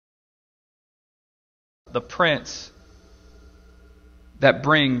the prince that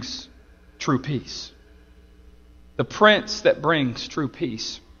brings true peace. The prince that brings true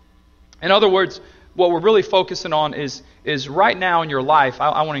peace. In other words, what we're really focusing on is right now in your life,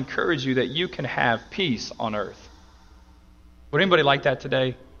 I want to encourage you that you can have peace on earth. Would anybody like that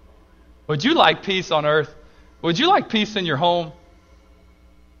today? Would you like peace on earth? Would you like peace in your home?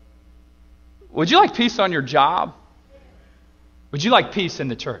 Would you like peace on your job? Would you like peace in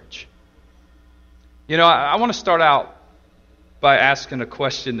the church? You know, I want to start out by asking a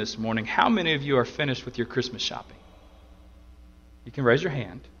question this morning. How many of you are finished with your Christmas shopping? You can raise your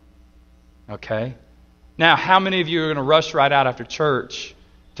hand. Okay. Now, how many of you are going to rush right out after church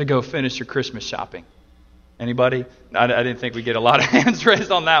to go finish your Christmas shopping? Anybody? I didn't think we'd get a lot of hands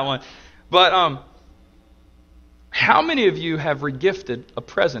raised on that one. But how many of you have regifted a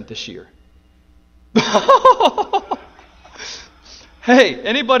present this year? Hey,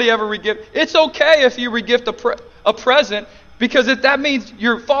 anybody ever regift? It's okay if you regift a present, because that means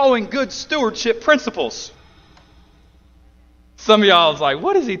you're following good stewardship principles. Some of y'all is like,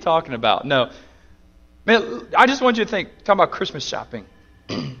 what is he talking about? No. Man, I just want you to talk about Christmas shopping.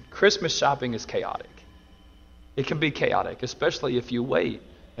 Christmas shopping is chaotic. It can be chaotic, especially if you wait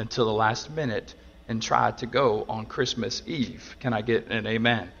until the last minute and try to go on Christmas Eve. Can I get an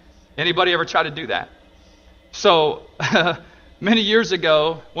amen? Anybody ever try to do that? So, many years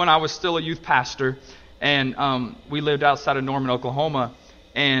ago, when I was still a youth pastor, and we lived outside of Norman, Oklahoma,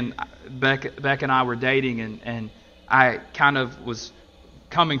 and Beck and I were dating, and I kind of was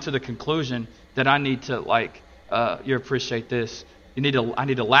coming to the conclusion that I need to, you appreciate this, I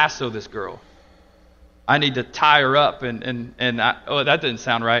need to lasso this girl. I need to tie her up, and that didn't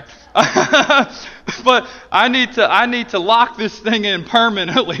sound right. But I need to lock this thing in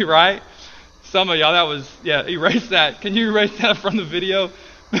permanently, right? Some of y'all, erase that. Can you erase that from the video?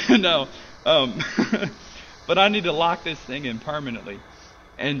 No. But I need to lock this thing in permanently.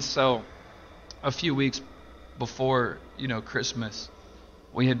 And so a few weeks before, Christmas,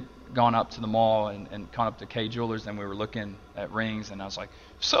 we had gone up to the mall and gone up to K Jewelers, and we were looking at rings, and I was like,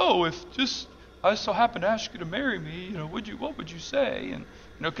 so if I so happen to ask you to marry me, what would you say? And,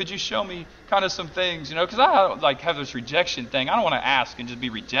 could you show me kind of some things, because I don't have this rejection thing. I don't want to ask and just be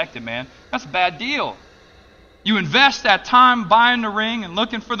rejected, man. That's a bad deal. You invest that time buying the ring and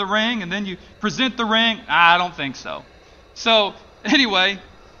looking for the ring, and then you present the ring. I don't think so. So anyway,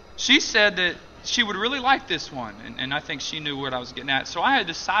 she said that she would really like this one, and I think she knew what I was getting at. So I had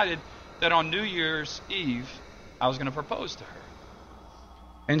decided that on New Year's Eve, I was going to propose to her.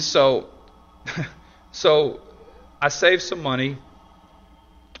 And so I saved some money,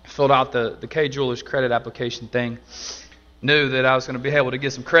 filled out the K Jewelers credit application thing, knew that I was going to be able to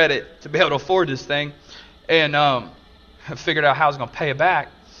get some credit to be able to afford this thing, and I figured out how I was going to pay it back.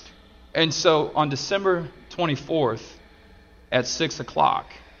 And so on December 24th at 6 o'clock,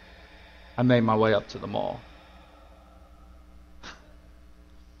 I made my way up to the mall.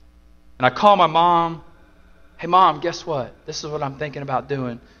 And I called my mom. Hey, Mom, guess what? This is what I'm thinking about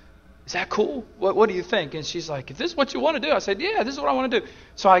doing. Is that cool? What do you think? And she's like, if this is what you want to do. I said, yeah, this is what I want to do.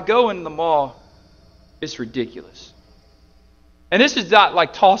 So I go in the mall. It's ridiculous. And this is not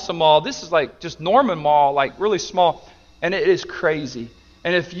like Tulsa Mall. This is like just Norman Mall, like really small. And it is crazy.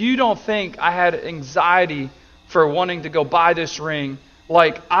 And if you don't think I had anxiety for wanting to go buy this ring,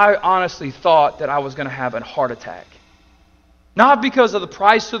 I honestly thought that I was going to have a heart attack. Not because of the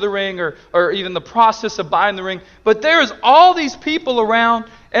price of the ring or even the process of buying the ring, but there's all these people around,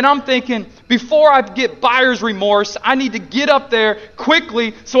 and I'm thinking, before I get buyer's remorse, I need to get up there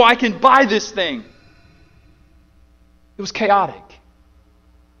quickly so I can buy this thing. It was chaotic.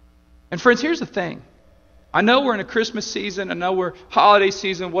 And friends, here's the thing. I know we're in a Christmas season, I know we're holiday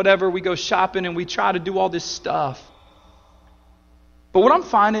season, whatever, we go shopping and we try to do all this stuff. But what I'm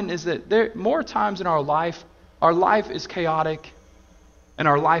finding is that there more times in our life is chaotic, and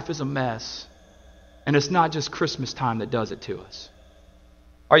our life is a mess. And it's not just Christmas time that does it to us.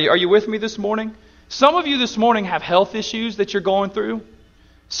 Are you with me this morning? Some of you this morning have health issues that you're going through.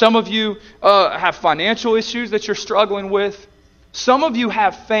 Some of you have financial issues that you're struggling with. Some of you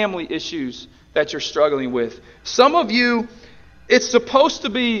have family issues that you're struggling with. Some of you, it's supposed to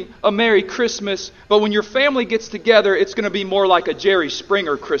be a Merry Christmas, but when your family gets together, it's going to be more like a Jerry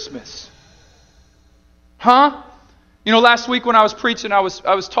Springer Christmas. Huh? Last week when I was preaching, I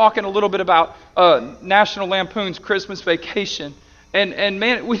was talking a little bit about National Lampoon's Christmas Vacation. And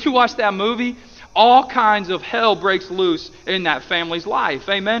man, when you watch that movie, all kinds of hell breaks loose in that family's life.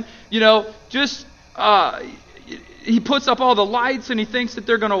 Amen? He puts up all the lights and he thinks that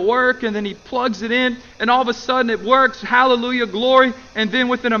they're going to work, and then he plugs it in, and all of a sudden it works. Hallelujah, glory. And then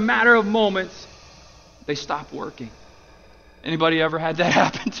within a matter of moments, They stop working. Anybody ever had that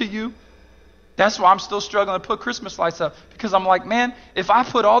happen to you? That's why I'm still struggling to put Christmas lights up. Because I'm like, man, if I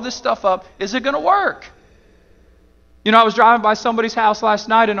put all this stuff up, is it going to work? You know, I was driving by somebody's house last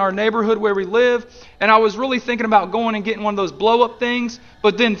night in our neighborhood where we live, and I was really thinking about going and getting one of those blow-up things.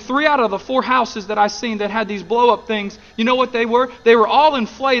 But then 3 out of the 4 houses that I seen that had these blow-up things, you know what they were? They were all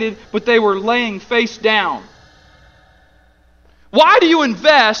inflated, but they were laying face down. Why do you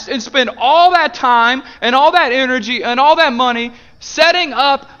invest and spend all that time and all that energy and all that money setting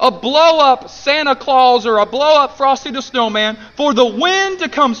up a blow-up Santa Claus or a blow-up Frosty the Snowman for the wind to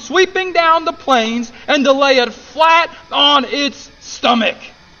come sweeping down the plains and to lay it flat on its stomach?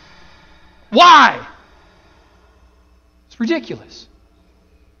 Why? It's ridiculous.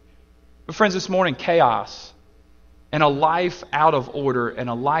 But friends, this morning, chaos and a life out of order and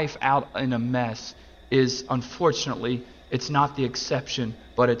a life out in a mess is, unfortunately, it's not the exception,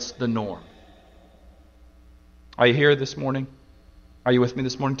 but it's the norm. Are you here this morning? Are you with me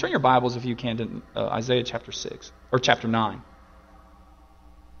this morning? Turn your Bibles, if you can, to Isaiah chapter 6, or chapter 9.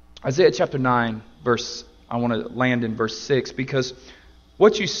 Isaiah chapter 9, I want to land in verse 6, because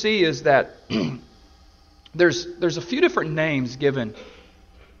what you see is that there's a few different names given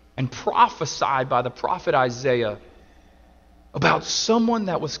and prophesied by the prophet Isaiah about someone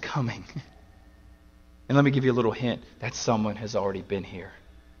that was coming. And let me give you a little hint. That someone has already been here.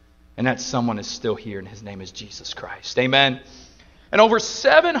 And that someone is still here, and his name is Jesus Christ. Amen. And over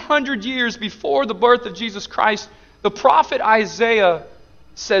 700 years before the birth of Jesus Christ, the prophet Isaiah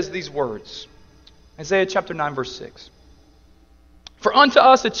says these words. Isaiah chapter 9, verse 6. For unto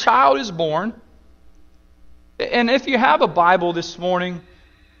us a child is born. And if you have a Bible this morning,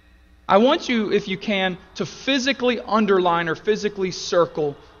 I want you, if you can, to physically underline or physically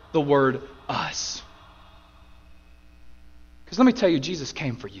circle the word us. Because let me tell you, Jesus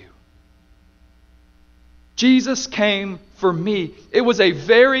came for you. Jesus came for me. It was a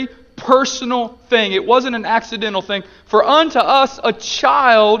very personal thing. It wasn't an accidental thing. For unto us a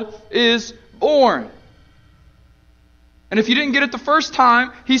child is born. And if you didn't get it the first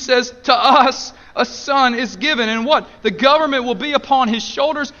time, he says, to us a son is given. And what? The government will be upon his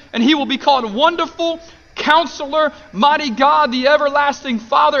shoulders, and he will be called Wonderful, Counselor, Mighty God, the Everlasting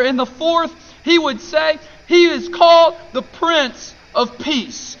Father. And the fourth, he would say, he is called the Prince of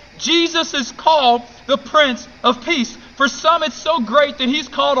Peace. Jesus is called the Prince of Peace. For some, it's so great that he's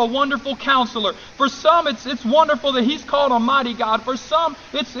called a Wonderful Counselor. For some, it's wonderful that he's called a Mighty God. For some,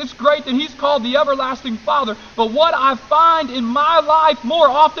 it's great that he's called the Everlasting Father. But what I find in my life more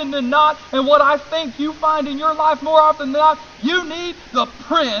often than not, and what I think you find in your life more often than not, you need the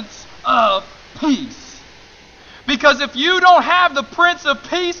Prince of Peace. Because if you don't have the Prince of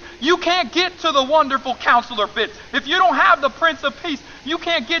Peace, you can't get to the Wonderful Counselor bit. If you don't have the Prince of Peace, you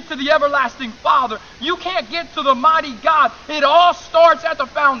can't get to the Everlasting Father. You can't get to the Mighty God. It all starts at the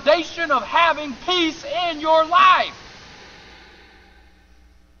foundation of having peace in your life.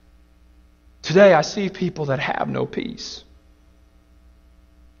 Today I see people that have no peace.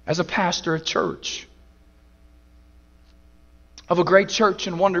 As a pastor of church, of a great church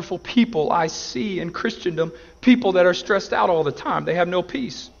and wonderful people, I see in Christendom people that are stressed out all the time. They have no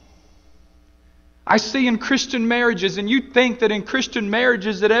peace. I see in Christian marriages, and you think that in Christian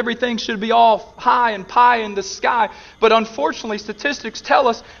marriages that everything should be all high and pie in the sky. But unfortunately, statistics tell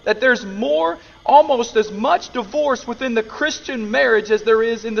us that there's almost as much divorce within the Christian marriage as there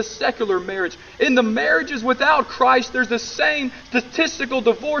is in the secular marriage. In the marriages without Christ, there's the same statistical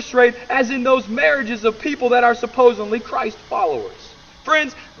divorce rate as in those marriages of people that are supposedly Christ followers.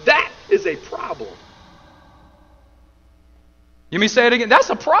 Friends, that is a problem. You may say it again. That's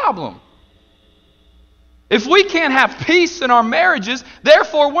a problem. If we can't have peace in our marriages,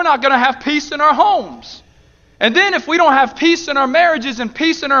 therefore we're not going to have peace in our homes. And then if we don't have peace in our marriages and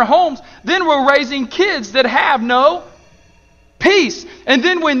peace in our homes, then we're raising kids that have no peace. And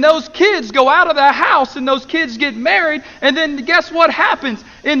then when those kids go out of the house and those kids get married, and then guess what happens?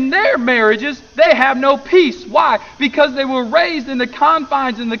 In their marriages, they have no peace. Why? Because they were raised in the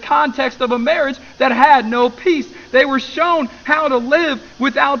confines, in the context of a marriage that had no peace. They were shown how to live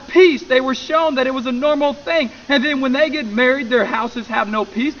without peace. They were shown that it was a normal thing. And then when they get married, their houses have no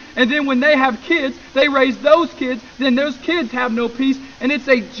peace. And then when they have kids, they raise those kids. Then those kids have no peace. And it's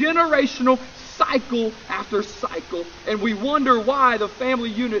a generational cycle after cycle. And we wonder why the family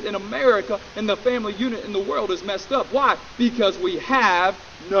unit in America and the family unit in the world is messed up. Why? Because we have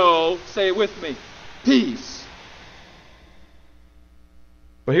no, say it with me, peace.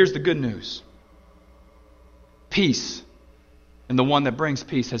 But here's the good news. Peace, and the one that brings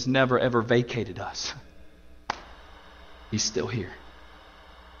peace, has never ever vacated us. He's still here.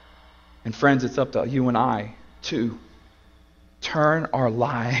 And friends, it's up to you and I to turn our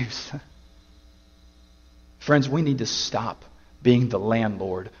lives. Friends, we need to stop being the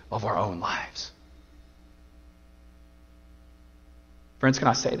landlord of our own lives. Friends, can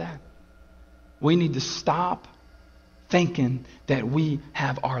I say that? We need to stop thinking that we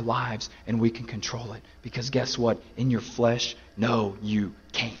have our lives and we can control it. Because guess what? In your flesh, no, you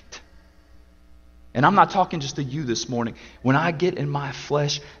can't. And I'm not talking just to you this morning. When I get in my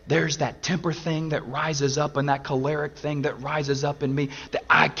flesh, there's that temper thing that rises up and that choleric thing that rises up in me that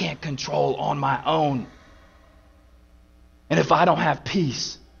I can't control on my own. And if I don't have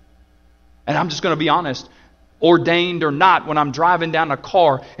peace, and I'm just going to be honest, ordained or not, when I'm driving down a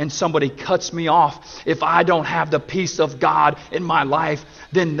car and somebody cuts me off, if I don't have the peace of God in my life,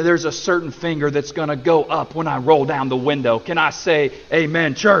 then there's a certain finger that's going to go up when I roll down the window. Can I say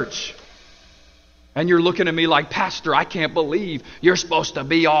amen, church? And you're looking at me like, Pastor, I can't believe you're supposed to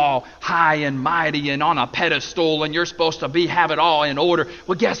be all high and mighty and on a pedestal and you're supposed to have it all in order.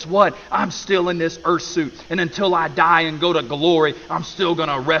 Well, guess what? I'm still in this earth suit. And until I die and go to glory, I'm still going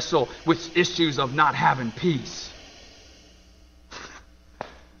to wrestle with issues of not having peace.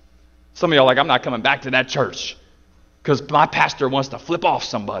 Some of y'all are like, I'm not coming back to that church because my pastor wants to flip off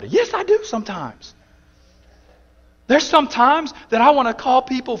somebody. Yes, I do sometimes. There's some times that I want to call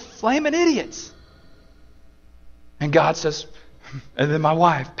people flaming idiots. And God says, and then my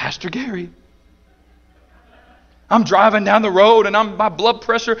wife, Pastor Gary. I'm driving down the road and my blood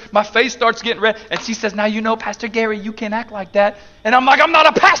pressure, my face starts getting red. And she says, now you know, Pastor Gary, you can't act like that. And I'm like, I'm not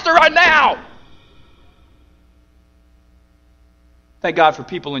a pastor right now. Thank God for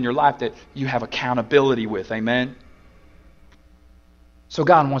people in your life that you have accountability with. Amen. So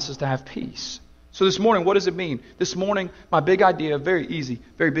God wants us to have peace. So this morning, what does it mean? This morning, my big idea, very easy,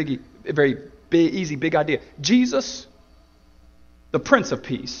 big idea. Jesus, the Prince of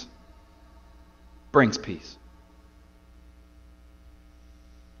Peace, brings peace.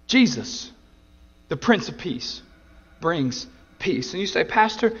 Jesus, the Prince of Peace, brings peace. And you say,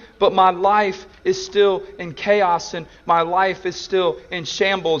 Pastor, but my life is still in chaos and my life is still in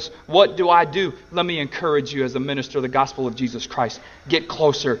shambles. What do I do? Let me encourage you as a minister of the gospel of Jesus Christ. Get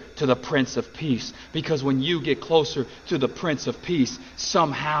closer to the Prince of Peace. Because when you get closer to the Prince of Peace,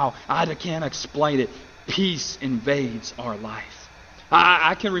 somehow, I can't explain it, peace invades our life.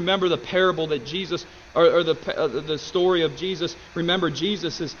 I can remember the parable that Jesus, or the story of Jesus. Remember,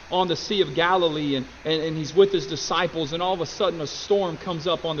 Jesus is on the Sea of Galilee and he's with his disciples, and all of a sudden a storm comes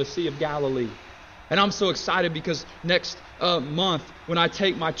up on the Sea of Galilee. And I'm so excited because next month when I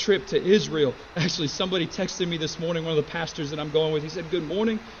take my trip to Israel, actually somebody texted me this morning, one of the pastors that I'm going with, he said, good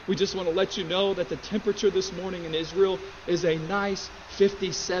morning, we just want to let you know that the temperature this morning in Israel is a nice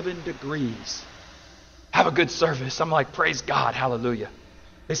 57 degrees. Have a good service. I'm like, praise God, hallelujah.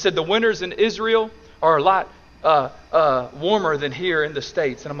 They said the winters in Israel are a lot warmer than here in the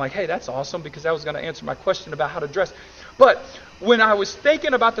States. And I'm like, hey, that's awesome, because that was going to answer my question about how to dress. But when I was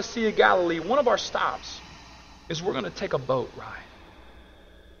thinking about the Sea of Galilee, one of our stops is we're going to take a boat ride.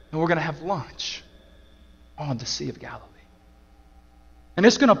 And we're going to have lunch on the Sea of Galilee. And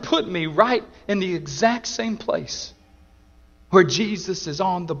it's going to put me right in the exact same place where Jesus is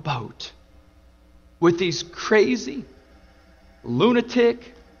on the boat with these crazy,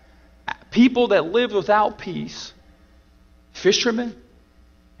 lunatic people that live without peace, fishermen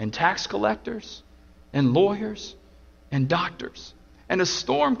and tax collectors and lawyers and doctors. And a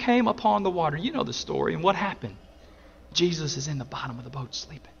storm came upon the water. You know the story. And what happened? Jesus is in the bottom of the boat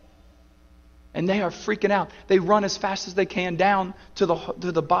sleeping. And they are freaking out. They run as fast as they can down to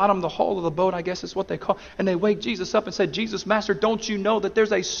the bottom, the hull of the boat, I guess is what they call. And they wake Jesus up and said, Jesus, Master, don't you know that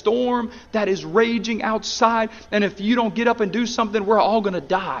there's a storm that is raging outside? And if you don't get up and do something, we're all going to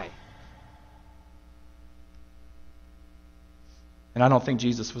die. And I don't think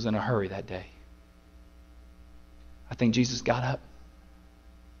Jesus was in a hurry that day. I think Jesus got up,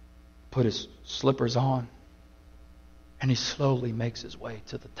 put his slippers on, and he slowly makes his way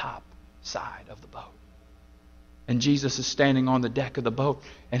to the top side of the boat. And Jesus is standing on the deck of the boat,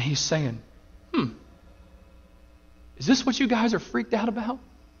 and he's saying, is this what you guys are freaked out about?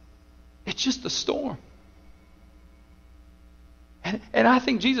 It's just a storm. And I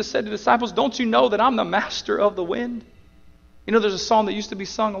think Jesus said to the disciples, don't you know that I'm the master of the wind? You know, there's a song that used to be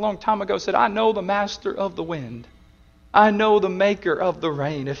sung a long time ago, said, I know the master of the wind. I know the maker of the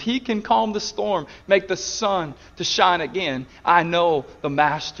rain. If he can calm the storm, make the sun to shine again, I know the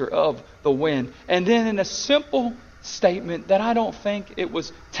master of the wind. And then in a simple statement that I don't think it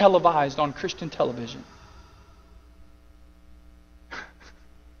was televised on Christian television,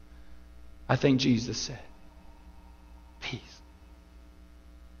 I think Jesus said, peace.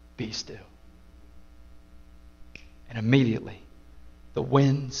 be still. And immediately, the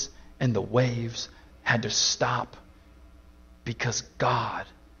winds and the waves had to stop because God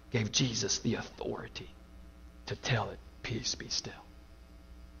gave Jesus the authority to tell it, peace, be still.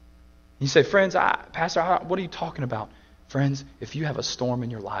 You say, friends, Pastor, what are you talking about? Friends, if you have a storm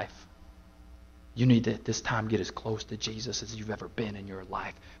in your life, you need to at this time get as close to Jesus as you've ever been in your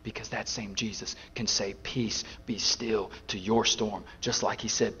life, because that same Jesus can say, peace, be still to your storm, just like he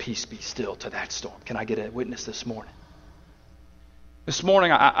said, peace, be still to that storm. Can I get a witness this morning? This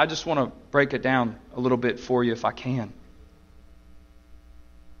morning, I just want to break it down a little bit for you if I can.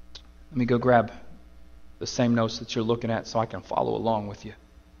 Let me go grab the same notes that you're looking at so I can follow along with you.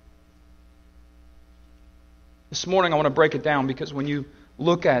 This morning I want to break it down because when you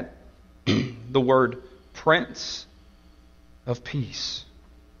look at the word Prince of Peace,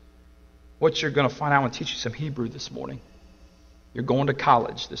 what you're going to find out, I'm going to teach you some Hebrew this morning. You're going to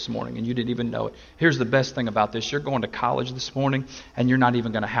college this morning and you didn't even know it. Here's the best thing about this. You're going to college this morning and you're not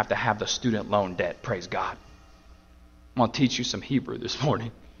even going to have the student loan debt. Praise God. I'm going to teach you some Hebrew this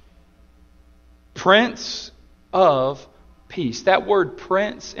morning. Prince of Peace. That word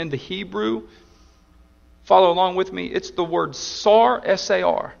prince in the Hebrew, follow along with me, it's the word sar,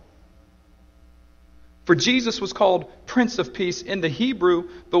 S-A-R. For Jesus was called Prince of Peace. In the Hebrew,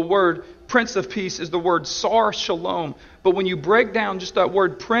 the word Prince of Peace is the word sar, shalom. But when you break down just that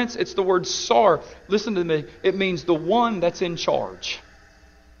word prince, it's the word sar. Listen to me. It means the one that's in charge.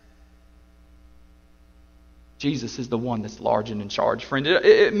 Jesus is the one that's large and in charge, friend.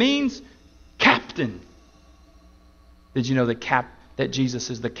 It means captain. Did you know that Jesus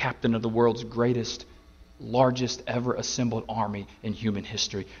is the captain of the world's greatest, largest ever assembled army in human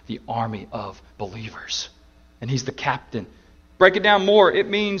history, the army of believers? And he's the captain. Break it down more. It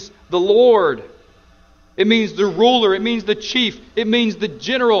means the Lord. It means the ruler. It means the chief. It means the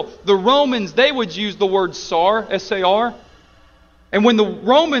general. The Romans, they would use the word sar, S-A-R. And when the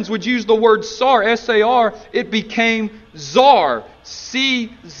Romans would use the word sar, S-A-R, it became czar,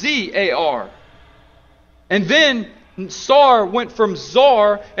 C-Z-A-R. And then Sar went from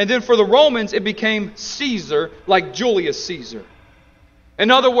czar, and then for the Romans it became Caesar, like Julius Caesar.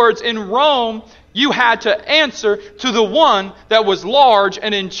 In other words, in Rome, you had to answer to the one that was large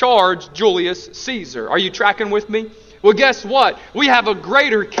and in charge, Julius Caesar. Are you tracking with me? Well, guess what? We have a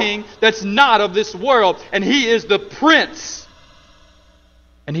greater king that's not of this world, and he is the prince.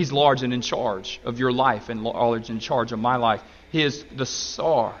 And he's large and in charge of your life and large in charge of my life. He is the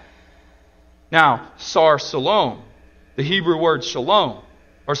Sar. Now, sar, shalom. The Hebrew word shalom,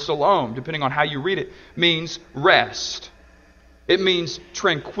 or shalom, depending on how you read it, means rest. It means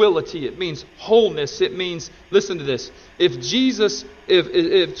tranquility. It means wholeness. It means, listen to this, if Jesus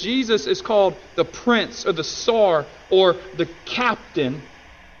is called the prince or the sar or the captain,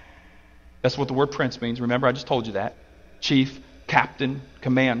 that's what the word prince means. Remember, I just told you that. Chief, captain,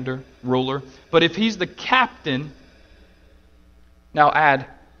 commander, ruler. But if he's the captain, now add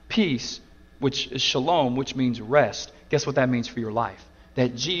peace, which is shalom, which means rest. Guess what that means for your life?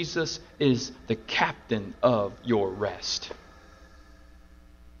 That Jesus is the captain of your rest.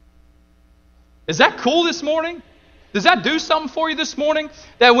 Is that cool this morning? Does that do something for you this morning?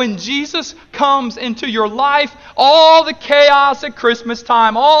 That when Jesus comes into your life, all the chaos at Christmas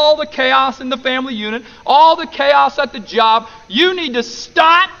time, all the chaos in the family unit, all the chaos at the job, you need to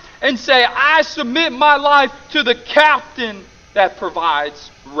stop and say, I submit my life to the captain that provides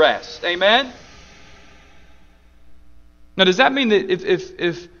rest. Amen? Now, does that mean that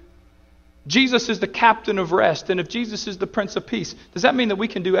if Jesus is the captain of rest, and if Jesus is the Prince of Peace, does that mean that we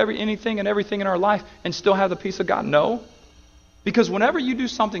can do anything and everything in our life and still have the peace of God? No. Because whenever you do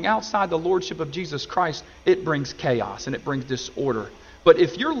something outside the lordship of Jesus Christ, it brings chaos and it brings disorder. But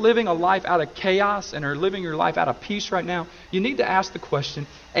if you're living a life out of chaos and are living your life out of peace right now, you need to ask the question,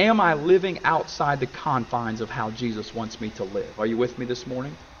 am I living outside the confines of how Jesus wants me to live? Are you with me this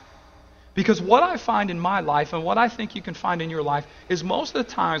morning? Because what I find in my life, and what I think you can find in your life, is most of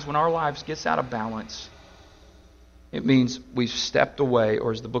the times when our lives gets out of balance, it means we've stepped away,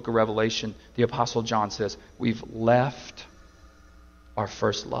 or as the book of Revelation, the Apostle John says, we've left our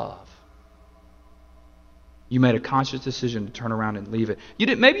first love. You made a conscious decision to turn around and leave it.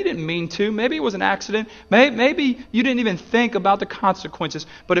 Maybe you didn't mean to. Maybe it was an accident. Maybe you didn't even think about the consequences.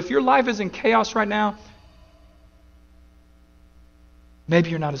 But if your life is in chaos right now, maybe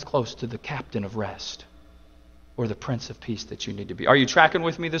you're not as close to the captain of rest or the Prince of Peace that you need to be. Are you tracking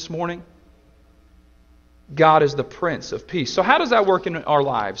with me this morning? God is the Prince of Peace. So how does that work in our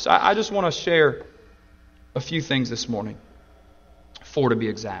lives? I just want to share a few things this morning. 4 to be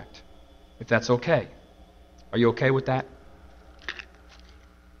exact, if that's okay. Are you okay with that?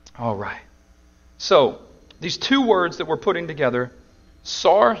 All right. So, these two words that we're putting together,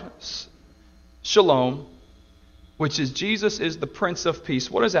 shalom, which is Jesus is the Prince of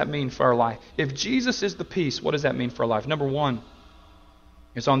Peace. What does that mean for our life? If Jesus is the peace, what does that mean for our life? Number one,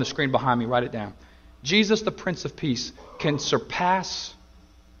 it's on the screen behind me. Write it down. Jesus, the Prince of Peace, can surpass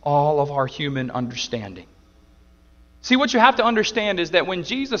all of our human understanding. See, what you have to understand is that when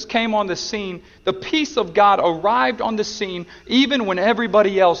Jesus came on the scene, the peace of God arrived on the scene even when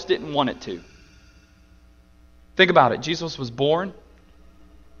everybody else didn't want it to. Think about it. Jesus was born.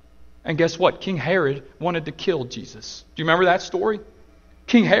 And guess what? King Herod wanted to kill Jesus. Do you remember that story?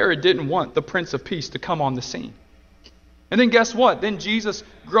 King Herod didn't want the Prince of Peace to come on the scene. And then guess what? Then Jesus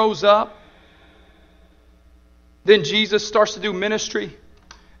grows up. Then Jesus starts to do ministry.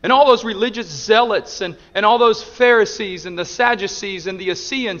 And all those religious zealots and all those Pharisees and the Sadducees and the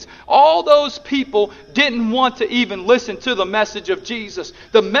Essenes, all those people didn't want to even listen to the message of Jesus.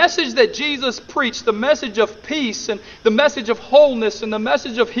 The message that Jesus preached, the message of peace and the message of wholeness and the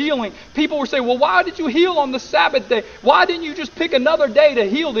message of healing. People were saying, well, why did you heal on the Sabbath day? Why didn't you just pick another day to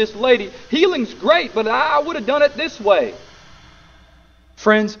heal this lady? Healing's great, but I would have done it this way.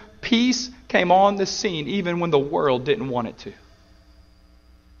 Friends, peace came on the scene even when the world didn't want it to.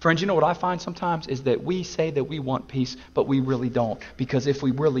 Friends, you know what I find sometimes is that we say that we want peace, but we really don't. Because if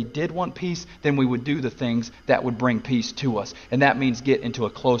we really did want peace, then we would do the things that would bring peace to us. And that means get into a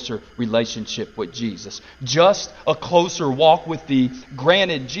closer relationship with Jesus. Just a closer walk with Thee.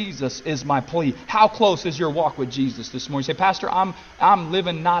 Granted, Jesus is my plea. How close is your walk with Jesus this morning? You say, Pastor, I'm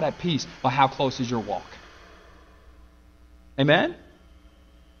living not at peace. Well, how close is your walk? Amen?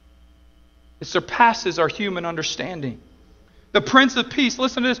 It surpasses our human understanding. The Prince of Peace,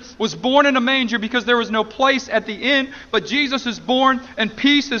 listen to this, was born in a manger because there was no place at the inn, but Jesus is born and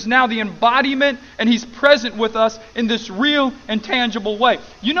peace is now the embodiment and He's present with us in this real and tangible way.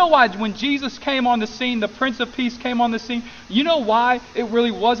 You know why when Jesus came on the scene, the Prince of Peace came on the scene, you know why it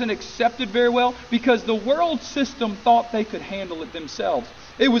really wasn't accepted very well? Because the world system thought they could handle it themselves.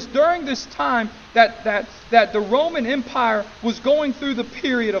 It was during this time that the Roman Empire was going through the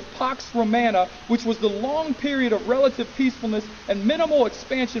period of Pax Romana, which was the long period of relative peacefulness and minimal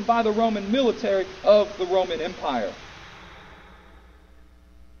expansion by the Roman military of the Roman Empire.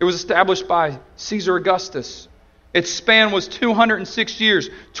 It was established by Caesar Augustus. Its span was 206 years,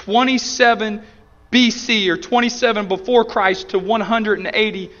 27 BC or 27 before Christ to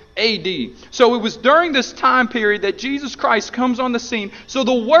 180 AD. So it was during this time period that Jesus Christ comes on the scene. So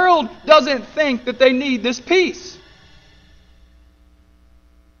the world doesn't think that they need this peace.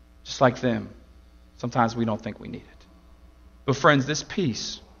 Just like them. Sometimes we don't think we need it. But friends, this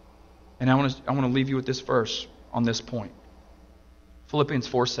peace, and I want to leave you with this verse on this point. Philippians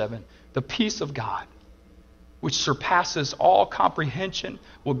 4:7. The peace of God, which surpasses all comprehension,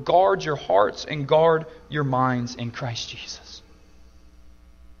 will guard your hearts and guard your minds in Christ Jesus.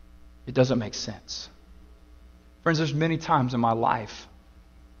 It doesn't make sense. Friends, there's many times in my life,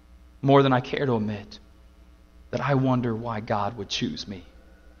 more than I care to admit, that I wonder why God would choose me.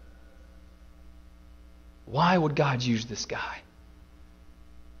 Why would God use this guy?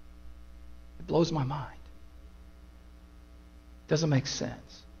 It blows my mind. It doesn't make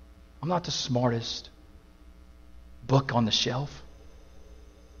sense. I'm not the smartest book on the shelf.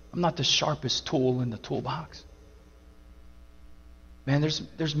 I'm not the sharpest tool in the toolbox. Man,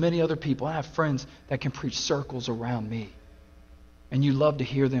 there's many other people. I have friends that can preach circles around me. And you love to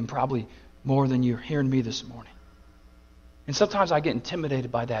hear them probably more than you're hearing me this morning. And sometimes I get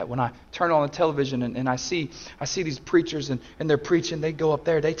intimidated by that when I turn on the television and I see these preachers and they're preaching. They go up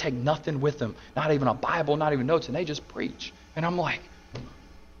there. They take nothing with them. Not even a Bible, not even notes. And they just preach. And I'm like,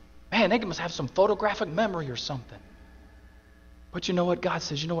 man, they must have some photographic memory or something. But you know what? God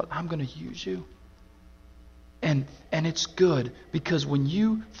says, you know what? I'm going to use you. And it's good because when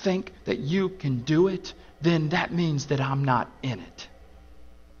you think that you can do it, then that means that I'm not in it.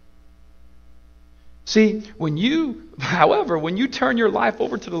 See, when you turn your life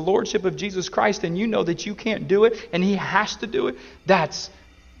over to the Lordship of Jesus Christ and you know that you can't do it and He has to do it, that's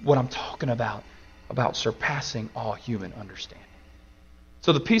what I'm talking about surpassing all human understanding.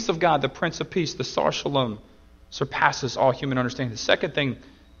 So the peace of God, the Prince of Peace, the shalom, surpasses all human understanding. The second thing,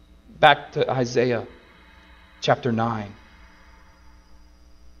 back to Isaiah chapter 9.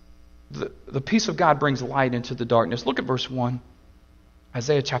 The peace of God brings light into the darkness. Look at verse 1.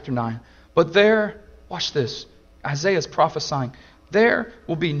 Isaiah chapter 9. But there, watch this. Isaiah is prophesying. There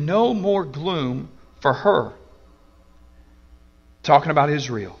will be no more gloom for her. Talking about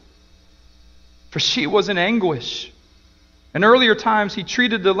Israel. For she was in anguish. In earlier times he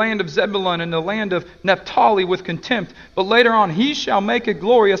treated the land of Zebulun and the land of Naphtali with contempt, but later on he shall make it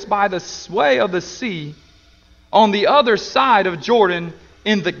glorious by the way of the sea, on the other side of Jordan,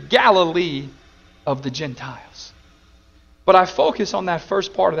 in the Galilee of the Gentiles. But I focus on that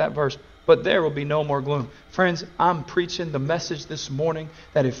first part of that verse. But there will be no more gloom. Friends, I'm preaching the message this morning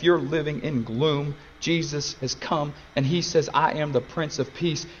that if you're living in gloom, Jesus has come and He says, I am the Prince of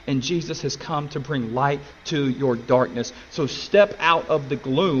Peace, and Jesus has come to bring light to your darkness. So step out of the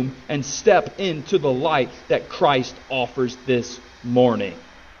gloom and step into the light that Christ offers this morning.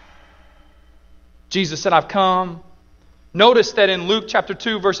 Jesus said, I've come. Notice that in Luke chapter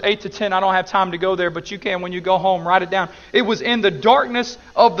 2, verse 8 to 10, I don't have time to go there, but you can when you go home, write it down. It was in the darkness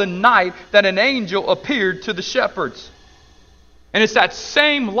of the night that an angel appeared to the shepherds. And it's that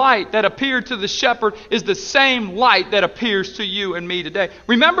same light that appeared to the shepherd is the same light that appears to you and me today.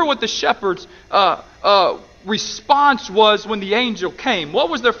 Remember what the shepherds' response was when the angel came. What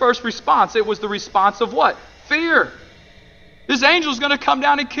was their first response? It was the response of what? Fear. This angel's going to come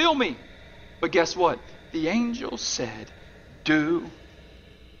down and kill me. But guess what? The angel said, do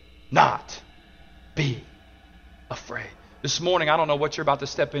not be afraid. This morning, I don't know what you're about to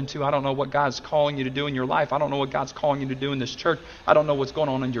step into. I don't know what God's calling you to do in your life. I don't know what God's calling you to do in this church. I don't know what's going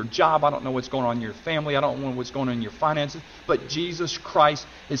on in your job. I don't know what's going on in your family. I don't know what's going on in your finances. But Jesus Christ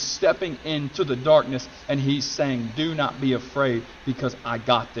is stepping into the darkness and He's saying, do not be afraid because I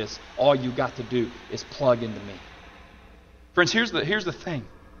got this. All you got to do is plug into me. Friends, here's the thing.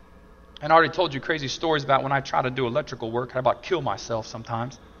 And I already told you crazy stories about when I try to do electrical work. I about kill myself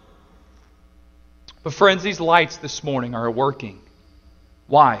sometimes. But friends, these lights this morning are working.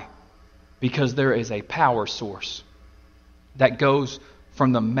 Why? Because there is a power source that goes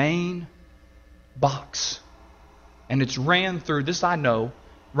from the main box. And it's ran through, this I know,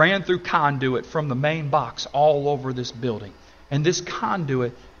 ran through conduit from the main box all over this building. And this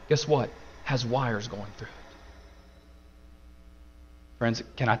conduit, guess what? Has wires going through it. Friends,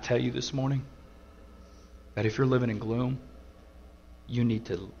 can I tell you this morning that if you're living in gloom, you need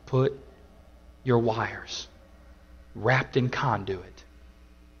to put your wires wrapped in conduit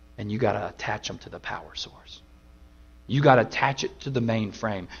and you got to attach them to the power source. You got to attach it to the main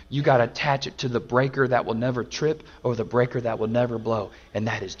frame. You got to attach it to the breaker that will never trip or the breaker that will never blow, and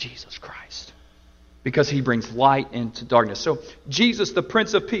that is Jesus Christ. Because He brings light into darkness. So Jesus, the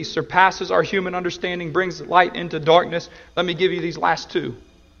Prince of Peace, surpasses our human understanding, brings light into darkness. Let me give you these last two.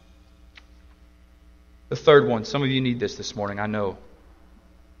 The third one, some of you need this morning, I know.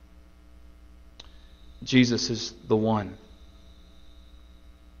 Jesus is the one.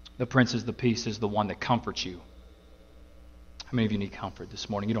 The Prince of Peace is the one that comforts you. How many of you need comfort this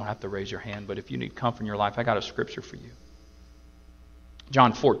morning? You don't have to raise your hand, but if you need comfort in your life, I got a scripture for you.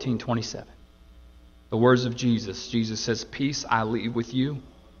 John 14:27. The words of Jesus. Jesus says, peace I leave with you.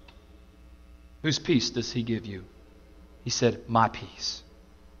 Whose peace does He give you? He said, my peace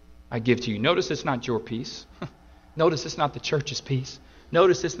I give to you. Notice it's not your peace. Notice it's not the church's peace.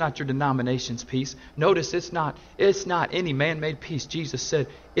 Notice it's not your denomination's peace. Notice it's not any man-made peace. Jesus said,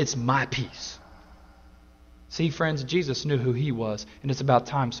 it's my peace. See, friends, Jesus knew who He was, and it's about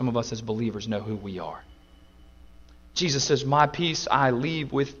time some of us as believers know who we are. Jesus says, my peace I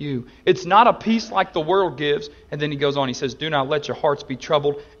leave with you. It's not a peace like the world gives. And then He goes on, He says, do not let your hearts be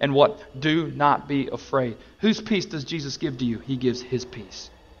troubled. And what? Do not be afraid. Whose peace does Jesus give to you? He gives His peace.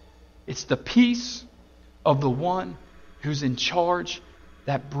 It's the peace of the one who's in charge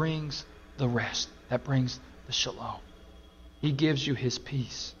that brings the rest, that brings the shalom. He gives you His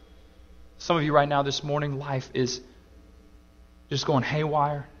peace. Some of you right now this morning, life is just going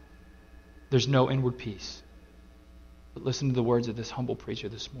haywire. There's no inward peace. But listen to the words of this humble preacher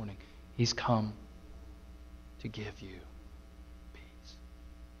this morning. He's come to give you peace.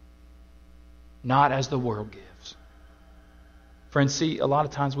 Not as the world gives. Friends, see, a lot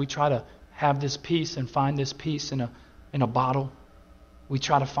of times we try to have this peace and find this peace in a bottle. We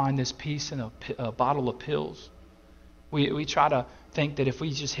try to find this peace in a bottle of pills. We try to think that if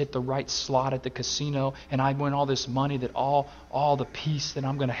we just hit the right slot at the casino and I win all this money, that all the peace that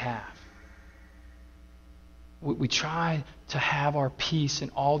I'm going to have. We try to have our peace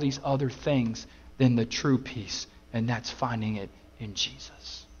in all these other things than the true peace, and that's finding it in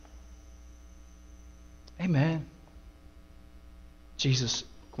Jesus. Amen. Jesus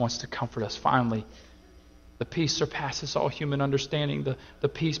wants to comfort us. Finally, the peace surpasses all human understanding. The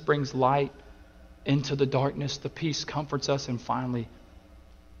peace brings light into the darkness. The peace comforts us. And finally,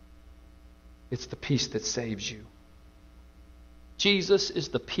 it's the peace that saves you. Jesus is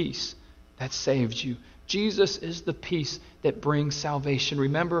the peace that saves you. Jesus is the peace that brings salvation.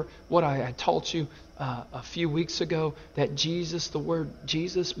 Remember what I taught you a few weeks ago, that Jesus, the word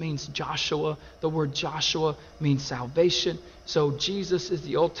Jesus means Joshua. The word Joshua means salvation. So Jesus is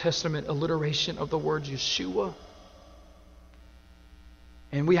the Old Testament alliteration of the word Yeshua.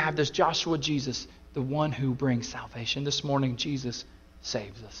 And we have this Joshua Jesus, the one who brings salvation. This morning, Jesus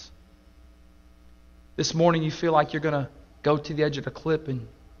saves us. This morning, you feel like you're going to go to the edge of the cliff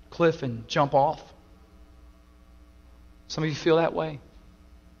and jump off. Some of you feel that way.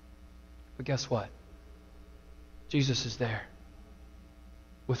 But guess what? Jesus is there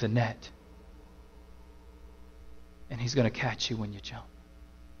with a net. And He's going to catch you when you jump.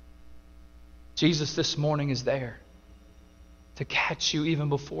 Jesus this morning is there to catch you even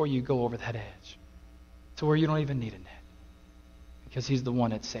before you go over that edge, to where you don't even need a net, because He's the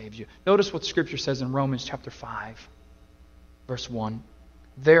one that saves you. Notice what Scripture says in Romans chapter 5, verse 1.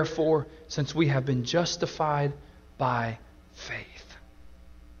 Therefore, since we have been justified by faith.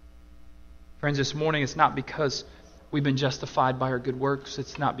 Friends, this morning it's not because we've been justified by our good works.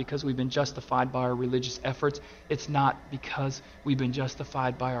 It's not because we've been justified by our religious efforts. It's not because we've been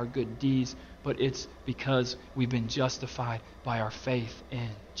justified by our good deeds, but it's because we've been justified by our faith in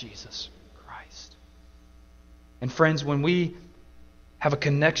Jesus Christ. And friends, when we have a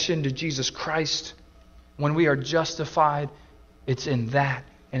connection to Jesus Christ, when we are justified, it's in that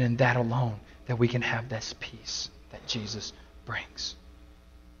and in that alone that we can have this peace that Jesus brings.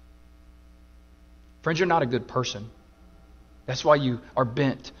 Friends, you're not a good person. That's why you are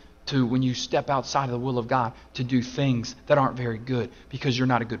bent to, when you step outside of the will of God, to do things that aren't very good, because you're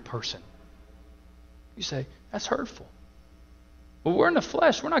not a good person. You say, that's hurtful. Well, we're in the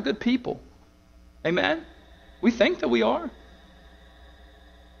flesh. We're not good people. Amen? We think that we are.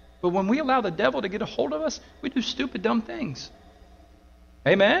 But when we allow the devil to get a hold of us, we do stupid, dumb things.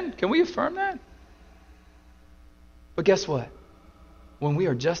 Amen? Can we affirm that? But guess what? When we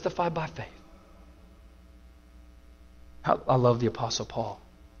are justified by faith, I love the Apostle Paul.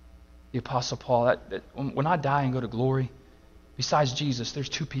 The Apostle Paul, when I die and go to glory, besides Jesus, there's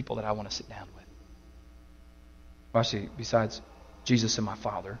two people that I want to sit down with. Well, actually, besides Jesus and my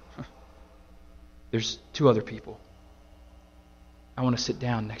Father, there's two other people. I want to sit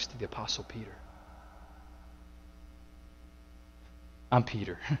down next to the Apostle Peter. I'm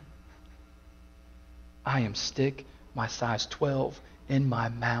Peter. I am stick my size 12 in my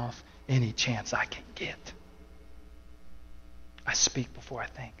mouth any chance I can get. I speak before I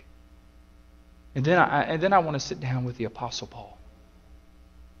think. And then I want to sit down with the Apostle Paul.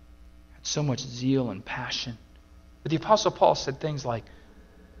 Had so much zeal and passion. But the Apostle Paul said things like,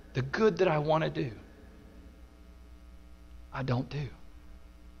 the good that I want to do, I don't do.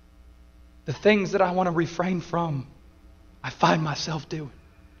 The things that I want to refrain from, I find myself doing.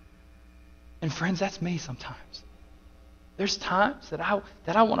 And friends, that's me sometimes. There's times that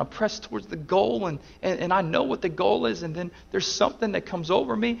I want to press towards the goal, and I know what the goal is, and then there's something that comes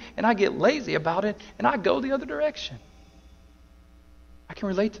over me, and I get lazy about it, and I go the other direction. I can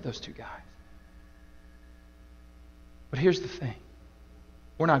relate to those two guys. But here's the thing.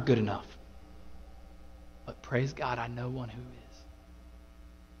 We're not good enough. But praise God, I know one who is.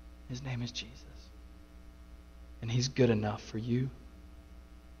 His name is Jesus. And He's good enough for you, and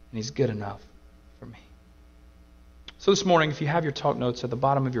He's good enough for me. So this morning, if you have your talk notes at the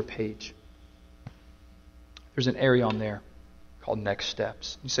bottom of your page, there's an area on there called Next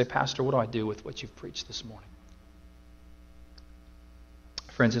Steps. You say, Pastor, what do I do with what you've preached this morning?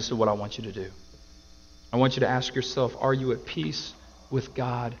 Friends, this is what I want you to do. I want you to ask yourself, are you at peace with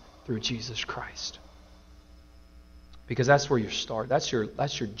God through Jesus Christ? Because that's where you start. That's your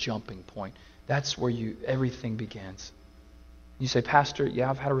jumping point. That's where everything begins. You say, Pastor,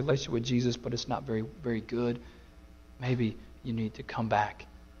 yeah, I've had a relationship with Jesus, but it's not very, very good. Maybe you need to come back.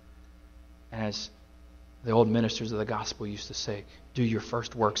 And as the old ministers of the gospel used to say, do your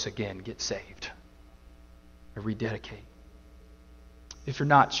first works again, get saved. Or rededicate. If you're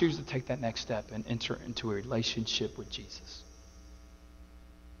not, choose to take that next step and enter into a relationship with Jesus.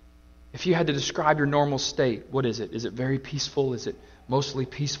 If you had to describe your normal state, what is it? Is it very peaceful? Is it mostly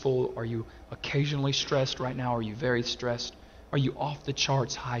peaceful? Are you occasionally stressed right now? Are you very stressed? Are you off the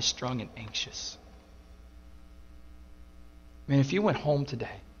charts, high strung and anxious? Man, if you went home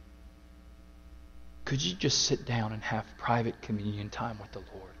today, could you just sit down and have private communion time with the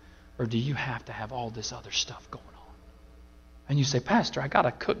Lord? Or do you have to have all this other stuff going on? And you say, Pastor, I got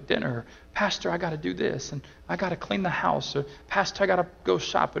to cook dinner. Or, Pastor, I got to do this. And I got to clean the house. Or, Pastor, I got to go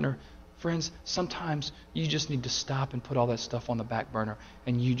shopping. Or, friends, sometimes you just need to stop and put all that stuff on the back burner.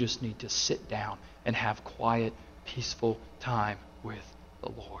 And you just need to sit down and have quiet, peaceful time with the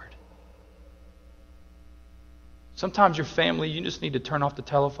Lord. Sometimes your family, you just need to turn off the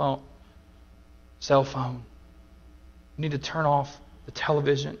telephone, cell phone. You need to turn off the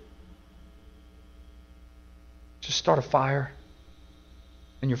television. Just start a fire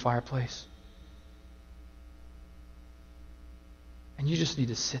in your fireplace. And you just need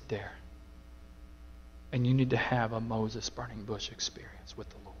to sit there. And you need to have a Moses burning bush experience with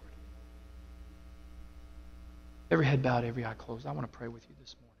the Lord. Every head bowed, every eye closed. I want to pray with you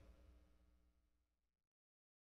this morning.